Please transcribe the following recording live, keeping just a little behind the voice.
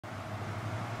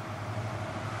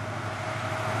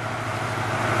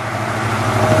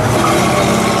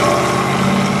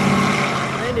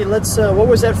let's, what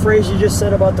was that phrase you just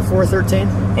said about the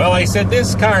 413? Well, I said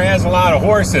this car has a lot of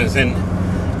horses, and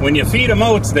when you feed them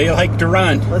oats, they like to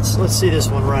run. Let's see this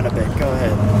one run a bit. Go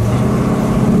ahead.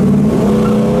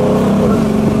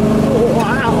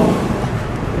 Wow.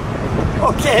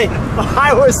 Okay,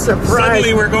 I was surprised.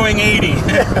 Suddenly we're going 80.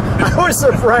 I was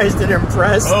surprised and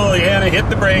impressed. Oh, yeah, and I hit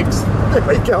the brakes. There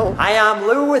we go. Hi, I'm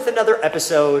Lou with another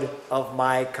episode of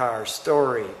My Car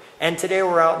Story. And today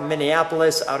we're out in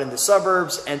Minneapolis, out in the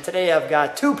suburbs. And today I've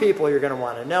got two people you're going to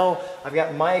want to know. I've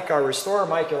got Mike, our restorer.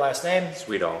 Mike, your last name?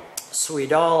 Sweetall.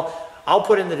 Sweetall. I'll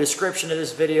put in the description of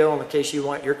this video in case you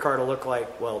want your car to look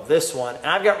like, well, this one. And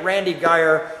I've got Randy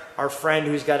Geyer, our friend,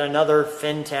 who's got another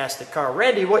fantastic car.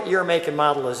 Randy, what year, make, and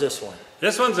model is this one?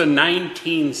 This one's a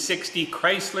 1960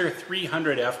 Chrysler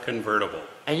 300F convertible.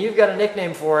 And you've got a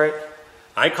nickname for it.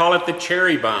 I call it the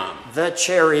Cherry Bomb. The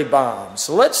Cherry Bomb.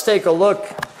 So let's take a look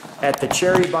at the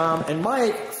Cherry Bomb. And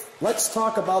Mike, let's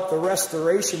talk about the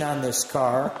restoration on this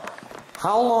car.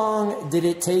 How long did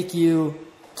it take you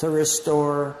to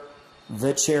restore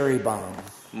the Cherry Bomb?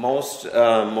 Most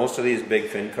of these big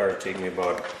fin cars take me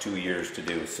about 2 years to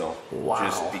do, so. Wow.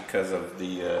 Just because of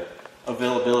the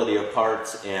availability of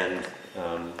parts and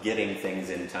getting things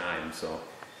in time, so.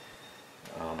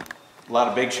 A lot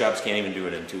of big shops can't even do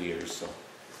it in 2 years, so.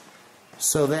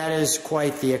 So that is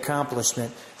quite the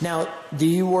accomplishment. Now, do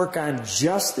you work on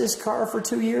just this car for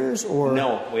 2 years, or?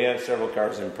 No, we have several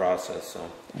cars in process, so.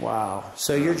 Wow.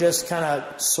 So you're just kind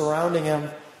of surrounding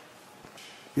them.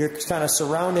 You're kind of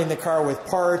surrounding the car with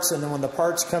parts, and then when the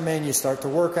parts come in, you start to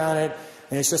work on it,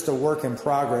 and it's just a work in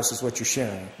progress is what you're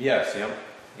sharing. Yes, yep.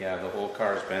 Yeah, the whole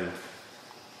car's been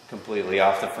completely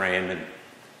off the frame and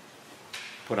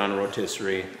put on a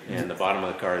rotisserie, and the bottom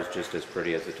of the car is just as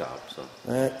pretty as the top. So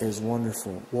that is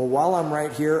wonderful. Well, while I'm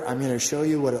right here, I'm going to show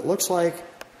you what it looks like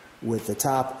with the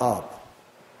top up.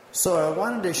 So I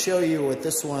wanted to show you what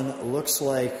this one looks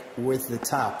like with the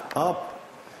top up.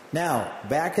 Now,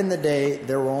 back in the day,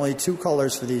 there were only two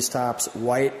colors for these tops,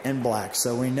 white and black.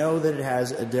 So we know that it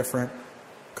has a different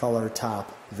color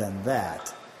top than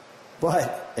that.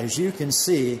 But as you can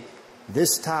see,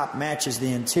 this top matches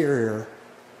the interior,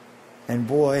 and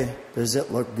boy, does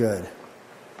it look good.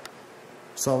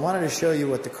 So I wanted to show you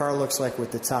what the car looks like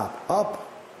with the top up.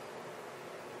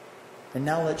 And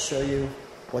now let's show you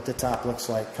what the top looks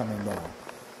like coming down.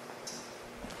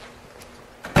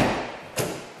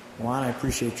 Juan, I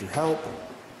appreciate your help.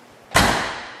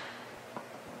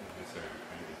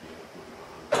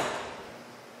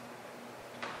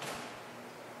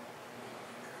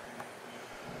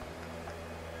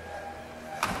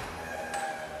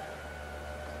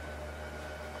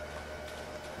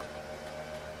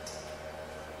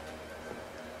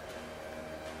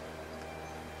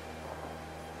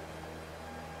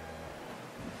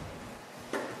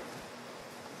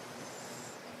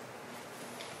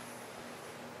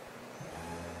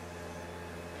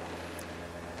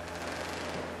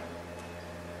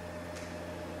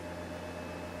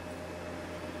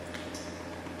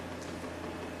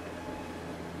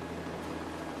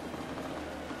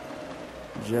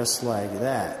 Just like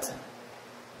that.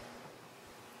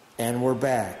 And we're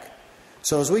back.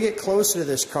 So as we get closer to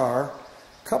this car,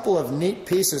 a couple of neat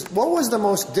pieces. What was the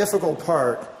most difficult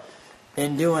part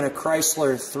in doing a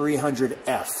Chrysler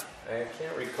 300F? I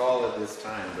can't recall at this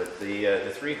time, but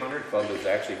the 300 Club was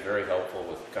actually very helpful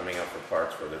with coming up with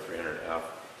parts for the 300F,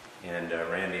 and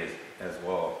Randy as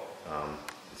well,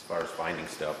 as far as finding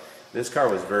stuff. This car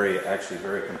was actually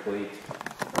very complete,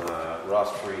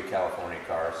 rust-free California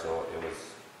car, so it was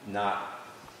not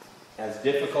as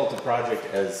difficult a project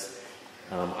as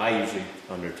I usually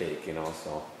undertake, you know,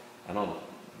 so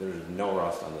there's no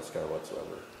rust on this car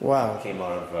whatsoever. Wow. It came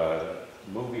out of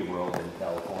Movie World in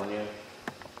California,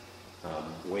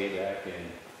 way back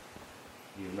in,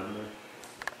 do you remember?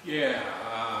 Yeah,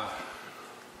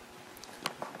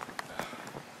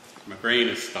 my brain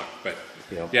is stuck, but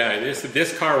Yep. yeah,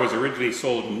 this car was originally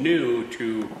sold new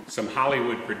to some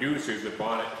Hollywood producers that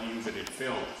bought it to use it in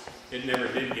films. It never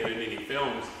did get in any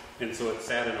films, and so it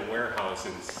sat in a warehouse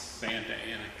in Santa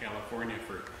Ana, California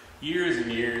for years and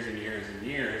years and years and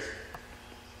years,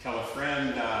 till a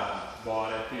friend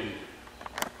bought it in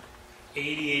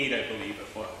 '88, I believe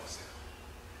it was.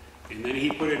 And then he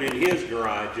put it in his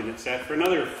garage, and it sat for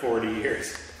another 40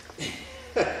 years.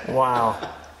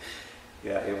 Wow.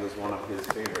 Yeah, it was one of his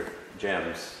favorite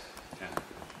gems. Yeah.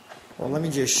 Well, let me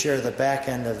just share the back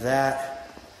end of that.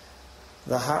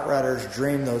 The Hot Rodders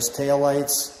dream, those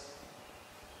taillights.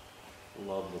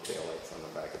 Love the taillights on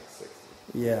the back of the 60.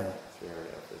 Yeah.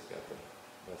 300F has got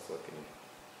the best looking.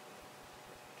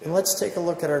 And let's take a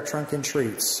look at our trunk and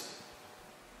treats.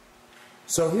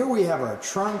 So here we have our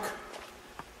trunk,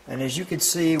 and as you can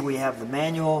see, we have the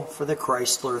manual for the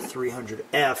Chrysler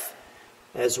 300F,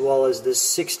 as well as this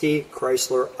 60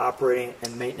 Chrysler operating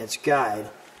and maintenance guide.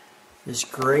 This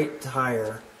great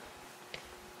tire.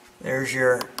 There's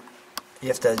your, you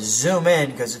have to zoom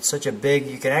in because it's such a big,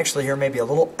 you can actually hear maybe a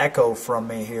little echo from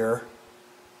me here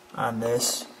on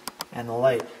this and the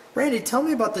light. Randy, tell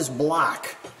me about this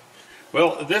block.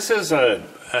 Well, this is a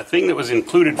thing that was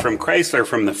included from Chrysler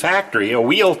from the factory, a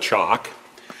wheel chock.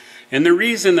 And the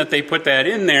reason that they put that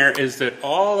in there is that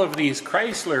all of these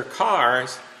Chrysler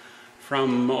cars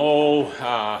from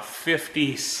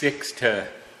 56 to,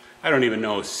 I don't even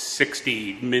know,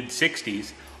 60,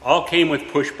 mid-60s, all came with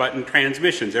push-button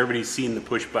transmissions. Everybody's seen the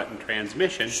push-button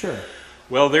transmission. Sure.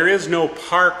 Well, there is no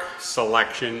park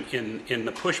selection in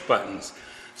the push buttons.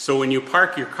 So when you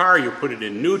park your car, you put it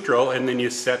in neutral and then you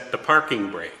set the parking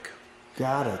brake.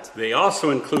 Got it. They also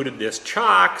included this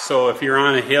chock, so if you're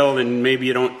on a hill and maybe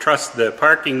you don't trust the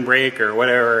parking brake or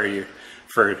whatever,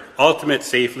 for ultimate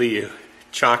safety, you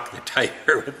chock the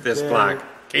tire with this block.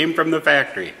 Came from the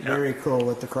factory. Very cool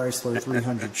with the Chrysler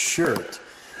 300 shirt.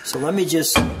 So let me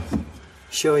just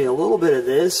show you a little bit of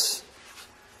this.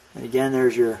 And again,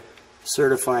 there's your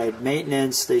certified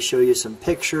maintenance. They show you some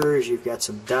pictures. You've got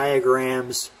some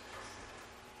diagrams.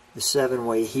 The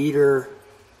 7-way heater.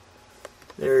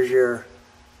 There's your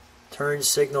turn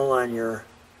signal on your,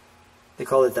 they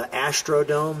call it the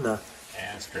Astrodome. The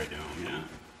Astrodome, yeah.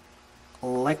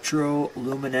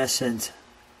 Electroluminescent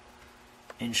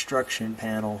instruction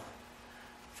panel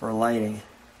for lighting.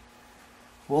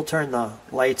 We'll turn the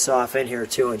lights off in here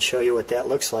too and show you what that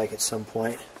looks like at some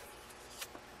point,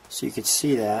 so you can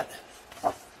see that.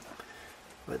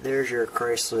 But there's your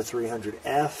Chrysler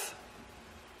 300F,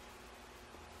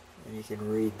 and you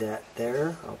can read that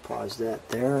there. I'll pause that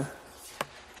there.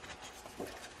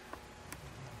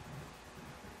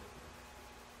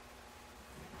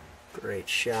 Great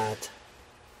shot.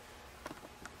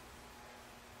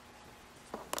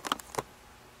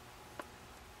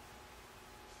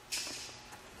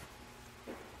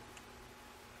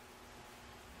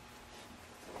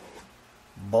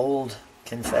 Bold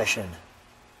confession.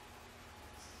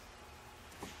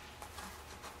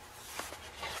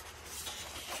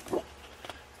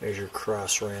 There's your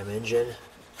cross ram engine.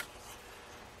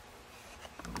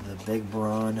 The big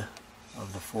brawn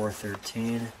of the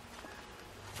 413.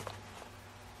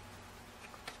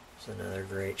 It's another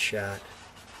great shot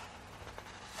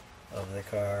of the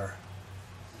car.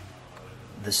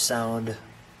 The sound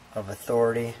of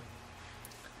authority.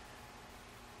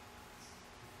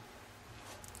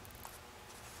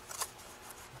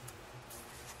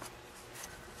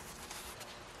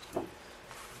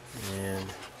 And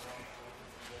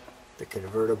the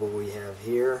convertible we have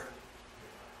here,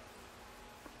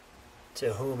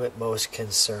 to whom it most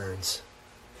concerns.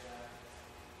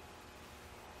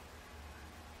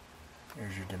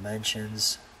 There's your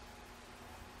dimensions.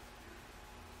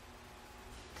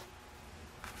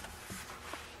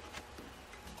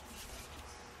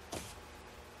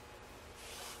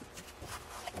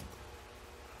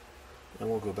 And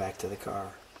we'll go back to the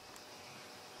car.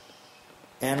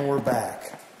 And we're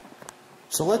back.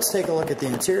 So let's take a look at the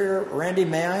interior. Randy,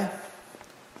 may I?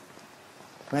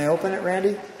 May I open it,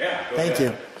 Randy? Yeah. Thank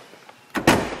you.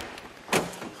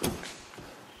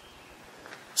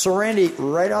 So Randy,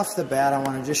 right off the bat, I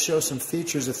want to just show some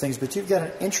features of things, but you've got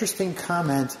an interesting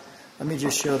comment. Let me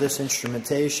just show this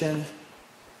instrumentation.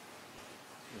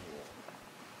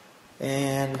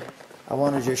 And I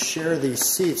want to just share these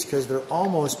seats because they're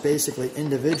almost basically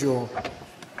individual.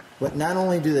 But not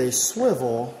only do they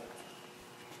swivel,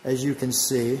 as you can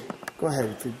see. Go ahead,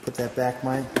 if you put that back,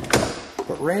 Mike.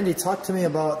 But Randy, talk to me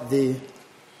about the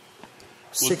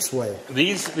 6-way.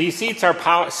 These seats are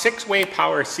 6-way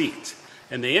power seats.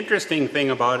 And the interesting thing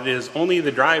about it is only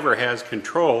the driver has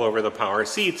control over the power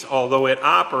seats, although it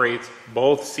operates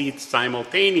both seats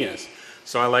simultaneous.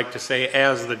 So I like to say,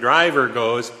 as the driver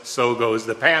goes, so goes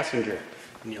the passenger.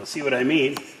 And you'll see what I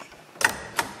mean.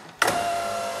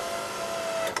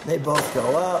 They both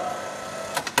go up.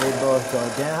 They both go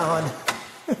down.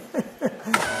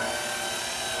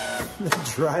 The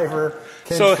driver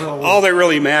controls. So all that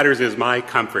really matters is my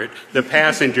comfort. The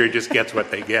passenger just gets what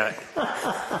they get.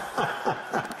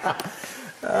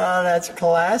 Oh, that's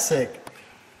classic.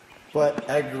 But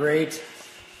a great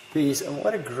piece. And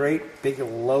what a great big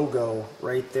logo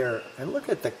right there. And look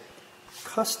at the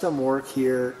custom work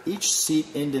here. Each seat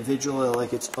individually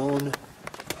like its own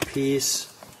piece.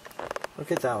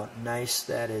 Look at how nice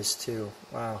that is too.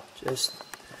 Wow. Just,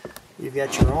 you've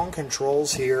got your own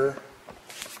controls here.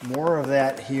 More of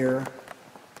that here.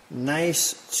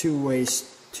 Nice two-way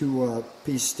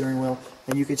two-piece steering wheel.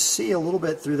 And you could see a little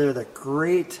bit through there the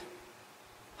great...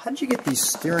 How did you get these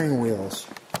steering wheels,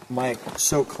 Mike,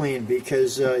 so clean?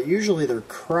 Because usually they're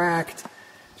cracked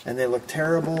and they look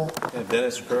terrible. Yeah,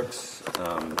 Dennis Crooks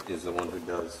is the one who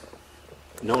does,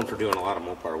 known for doing a lot of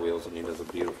Mopar wheels, and he does a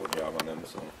beautiful job on them.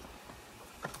 So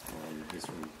he's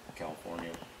from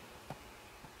California.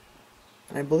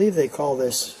 And I believe they call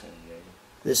this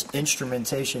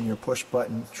instrumentation, your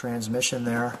push-button transmission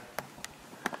there.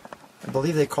 I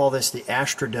believe they call this the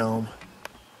Astrodome.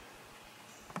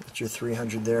 That's your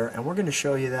 300 there, and we're going to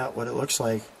show you what it looks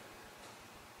like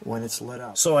when it's lit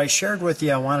up. So I shared with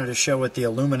you I wanted to show what the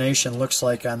illumination looks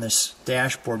like on this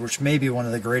dashboard, which may be one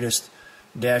of the greatest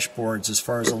dashboards as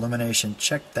far as illumination.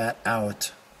 Check that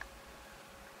out,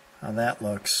 how that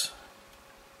looks.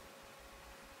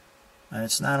 And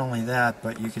it's not only that,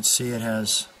 but you can see it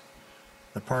has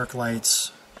the park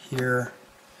lights here,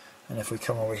 and if we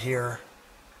come over here,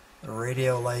 the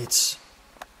radio lights,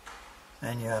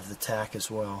 and you have the tack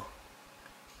as well.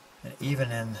 And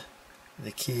even in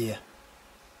the key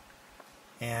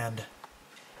and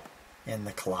in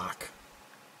the clock.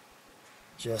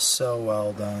 Just so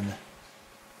well done,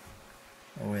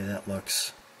 the way that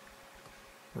looks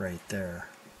right there.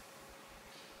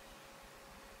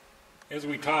 As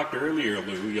we talked earlier,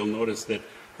 Lou, you'll notice that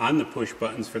on the push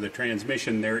buttons for the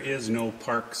transmission there is no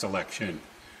park selection.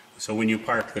 So when you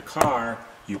park the car,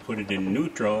 you put it in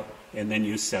neutral and then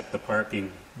you set the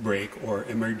parking brake, or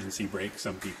emergency brake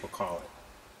some people call it.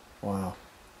 Wow.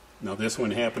 Now this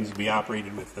one happens to be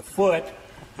operated with the foot.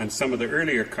 On some of the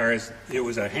earlier cars it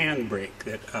was a hand brake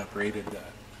that operated the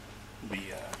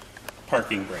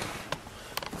parking brake.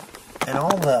 And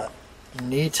all the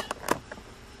neat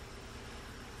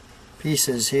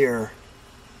pieces here.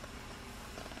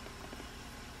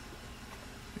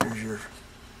 There's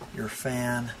your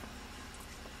fan.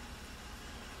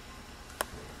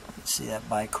 You see that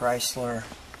by Chrysler.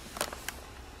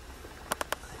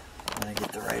 I'm going to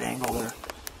get the right angle there.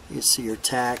 You can see your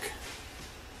tack.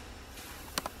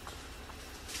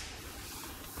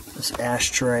 This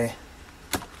ashtray.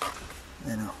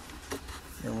 You know,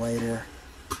 your lighter.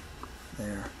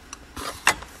 There.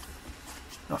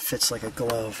 Oh, it fits like a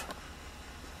glove.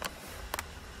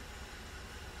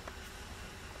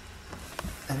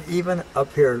 And even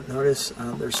up here, notice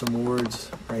there's some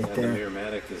words right there. The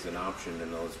Mirrormatic is an option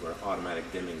in those where automatic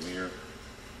dimming mirror.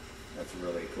 That's a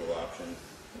really cool option.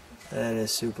 That is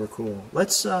super cool.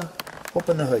 Let's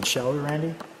open the hood, shall we,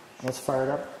 Randy? Let's fire it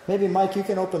up. Maybe, Mike, you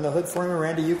can open the hood for me.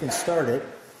 Randy, you can start it.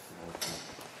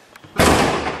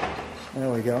 There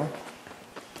we go.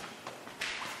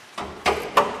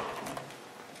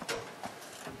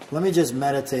 Let me just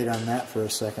meditate on that for a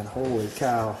second. Holy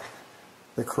cow.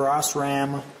 The cross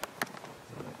ram,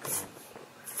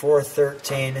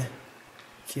 413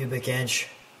 cubic inch.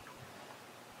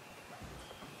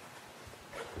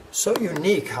 So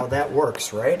unique how that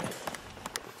works, right?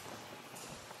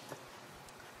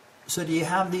 So do you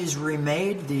have these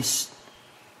remade, these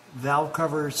valve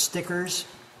cover stickers?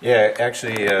 Yeah,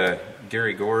 actually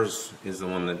Gary Gores is the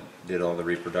one that did all the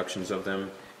reproductions of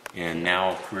them, and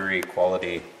now Query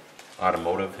Quality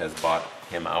Automotive has bought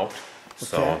him out.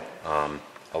 So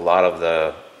a lot of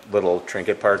the little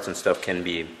trinket parts and stuff can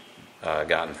be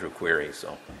gotten through Query.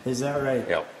 So is that right?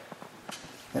 Yep.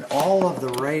 And all of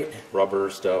the rubber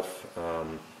stuff,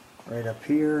 right up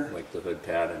here, like the hood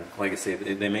pad, and like I say,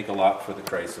 they make a lot for the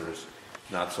Chryslers,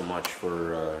 not so much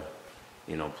for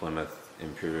you know, Plymouth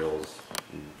Imperials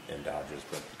and Dodges,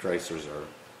 but the Chryslers are.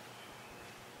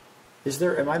 Is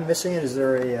there? Am I missing it? Is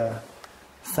there a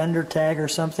fender tag or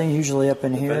something usually up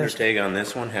in here? The fender tag on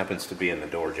this one happens to be in the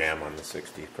door jamb on the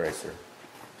 60 Chrysler.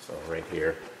 So right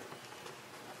here.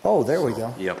 Oh, there we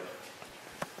go. Yep.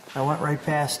 I went right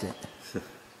past it.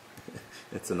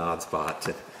 It's an odd spot.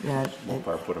 Yeah.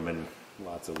 Mopar put them in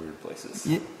lots of weird places.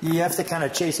 You have to kind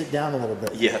of chase it down a little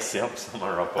bit. Yes, yep. Some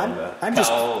are up on the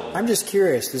I'm just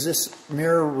curious. Does this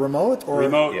mirror remote or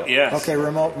remote? Yep. Yes. Okay,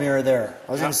 remote mirror there.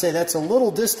 I was going to say that's a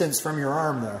little distance from your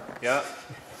arm there. Yeah.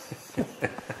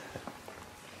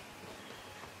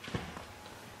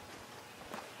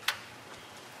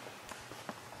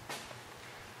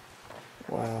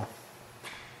 Wow.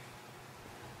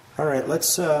 All right,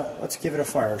 let's give it a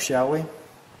fire, shall we?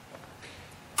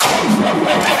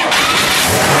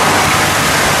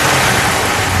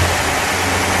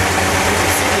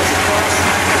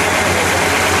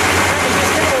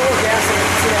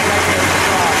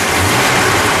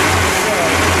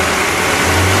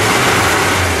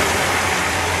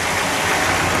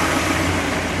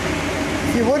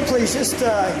 If you would please just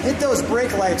hit those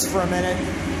brake lights for a minute.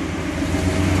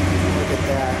 Look at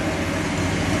that.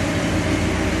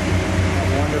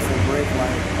 beautiful brake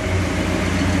light.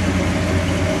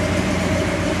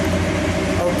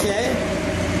 Okay.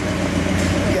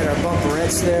 We got our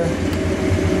bumperettes there.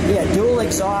 Yeah, dual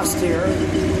exhaust here.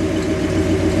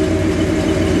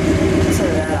 Listen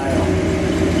to that idle.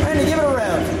 Randy, give it a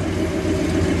rev.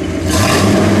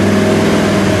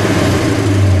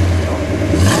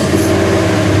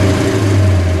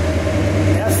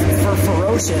 F for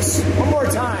ferocious. One more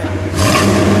time.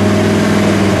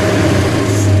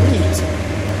 Sweet.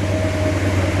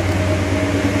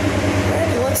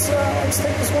 Randy, let's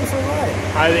take this one for a ride.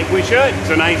 I think we should. It's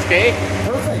a nice day.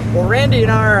 Perfect. Well, Randy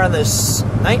and I are on this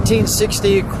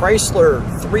 1960 Chrysler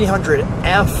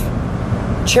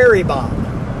 300F Cherry Bomb.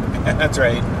 That's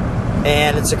right.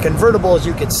 And it's a convertible, as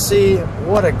you can see.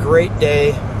 What a great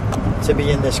day to be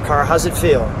in this car. How's it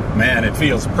feel? Man, it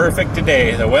feels perfect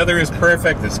today. The weather is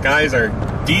perfect. The skies are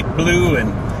deep blue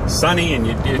and sunny, and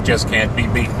it just can't be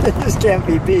beat. It just can't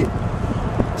be beat.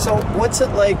 So what's it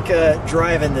like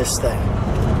driving this thing?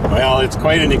 Well, it's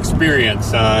quite an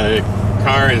experience. The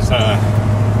car is,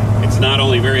 it's not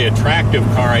only a very attractive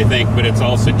car, I think, but it's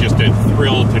also just a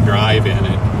thrill to drive in.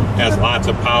 It has lots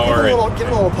of power. Give it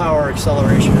a little power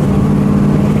acceleration.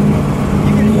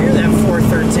 You can hear that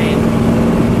 413.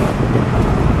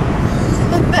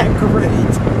 Isn't that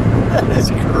great? That is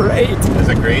great. It's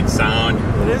a great sound.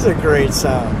 It is a great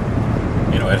sound.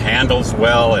 You know, it handles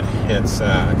well. It's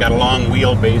got a long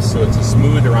wheelbase, so it's a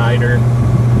smooth rider.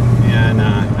 And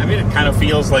I mean, it kind of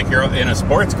feels like you're in a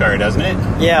sports car, doesn't it?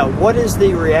 Yeah. What is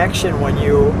the reaction when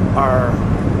you are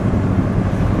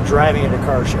driving at a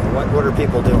car show? What are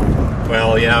people doing?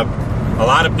 Well, yeah, a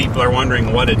lot of people are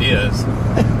wondering what it is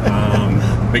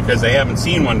because they haven't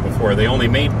seen one before. They only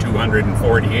made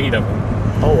 248 of them.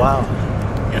 Oh, wow.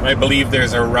 And I believe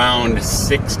there's around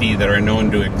 60 that are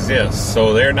known to exist.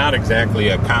 So they're not exactly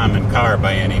a common car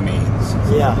by any means.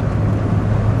 Yeah.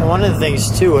 And one of the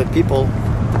things, too, with people,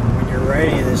 when you're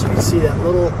riding this, you can see that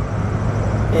little,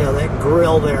 you know, that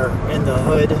grill there in the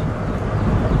hood.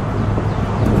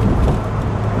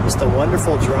 Just a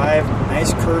wonderful drive,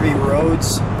 nice curvy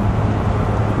roads.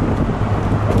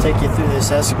 I'll take you through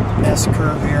this S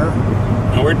curve here.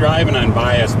 Now we're driving on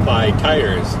bias ply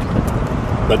tires,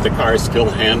 but the car still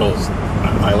handles,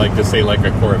 I like to say, like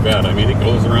a Corvette. I mean, it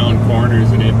goes around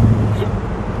corners and it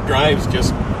drives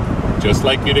just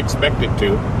like you'd expect it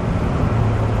to.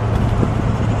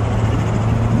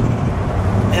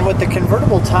 And with the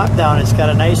convertible top down, it's got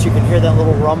a nice, you can hear that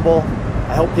little rumble.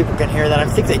 I hope people can hear that. I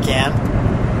think they can.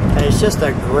 And it's just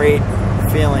a great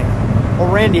feeling. Well,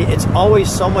 Randy, it's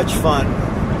always so much fun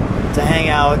to hang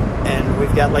out, and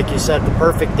we've got, like you said, the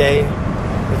perfect day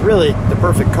with really the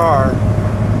perfect car.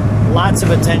 Lots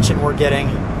of attention we're getting.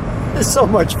 It's so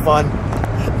much fun.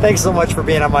 Thanks so much for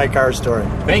being on My Car Story.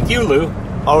 Thank you, Lou.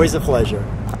 Always a pleasure.